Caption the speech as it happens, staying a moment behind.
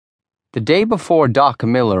The day before Doc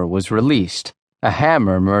Miller was released, a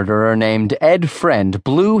hammer murderer named Ed Friend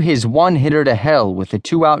blew his one-hitter to hell with a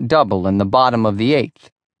two-out double in the bottom of the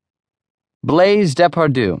eighth. Blaise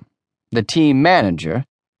Depardieu, the team manager,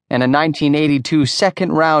 and a 1982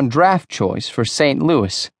 second-round draft choice for St.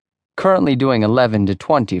 Louis, currently doing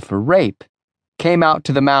 11-20 for rape, came out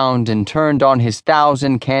to the mound and turned on his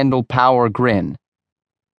 1,000-candle power grin.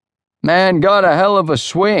 "Man got a hell of a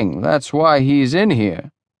swing, that's why he's in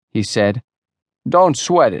here," he said. "Don't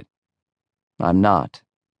sweat it." "I'm not,"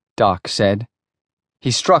 Doc said. He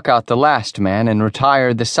struck out the last man and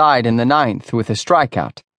retired the side in the ninth with a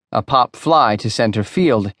strikeout, a pop fly to center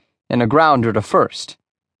field, and a grounder to first.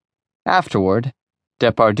 Afterward,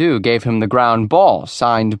 Depardieu gave him the ground ball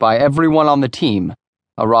signed by everyone on the team,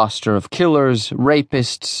 a roster of killers,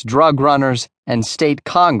 rapists, drug runners, and state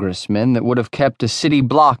congressmen that would have kept a city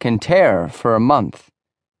block in terror for a month.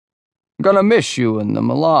 "Gonna miss you in the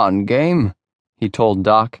Milan game," he told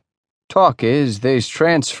Doc. "Talk is, they's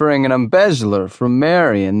transferring an embezzler from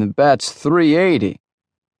Marion that bats .380.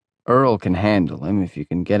 Earl can handle him if you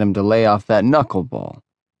can get him to lay off that knuckleball.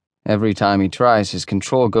 Every time he tries, his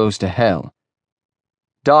control goes to hell."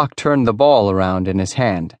 Doc turned the ball around in his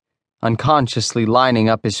hand, unconsciously lining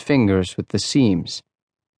up his fingers with the seams.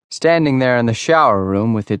 Standing there in the shower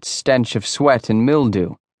room with its stench of sweat and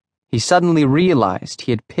mildew, he suddenly realized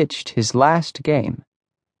he had pitched his last game.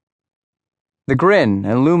 The grin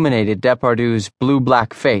illuminated Depardieu's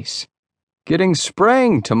blue-black face. "Getting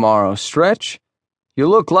sprang tomorrow, Stretch. You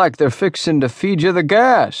look like they're fixin' to feed you the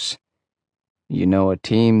gas. You know a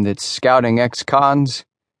team that's scouting ex-cons?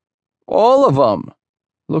 All of 'em.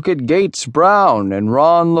 Look at Gates Brown and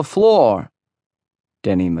Ron LaFleur.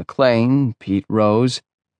 Denny McLean, Pete Rose.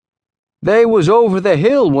 They was over the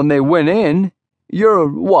hill when they went in. You're,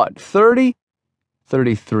 what, 30?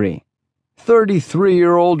 33.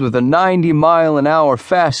 33-year-old with a 90-mile-an-hour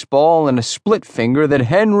fastball and a split finger that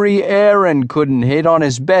Henry Aaron couldn't hit on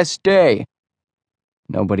his best day.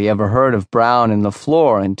 Nobody ever heard of Brown and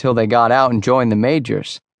LaFleur until they got out and joined the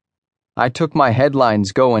majors. I took my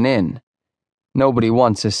headlines going in. Nobody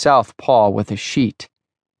wants a southpaw with a sheet."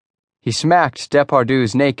 He smacked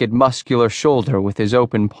Depardieu's naked muscular shoulder with his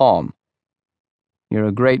open palm. "You're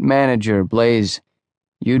a great manager, Blaise.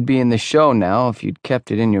 You'd be in the show now if you'd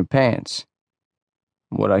kept it in your pants.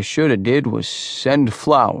 What I should have did was send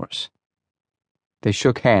flowers." They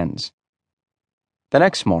shook hands. The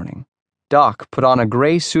next morning, Doc put on a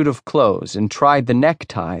gray suit of clothes and tried the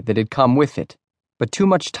necktie that had come with it, but too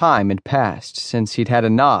much time had passed since he'd had a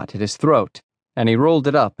knot at his throat, and he rolled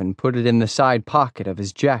it up and put it in the side pocket of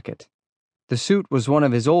his jacket. The suit was one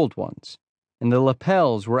of his old ones, and the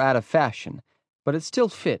lapels were out of fashion, but it still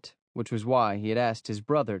fit, which was why he had asked his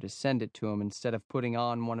brother to send it to him instead of putting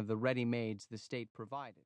on one of the ready-mades the state provided.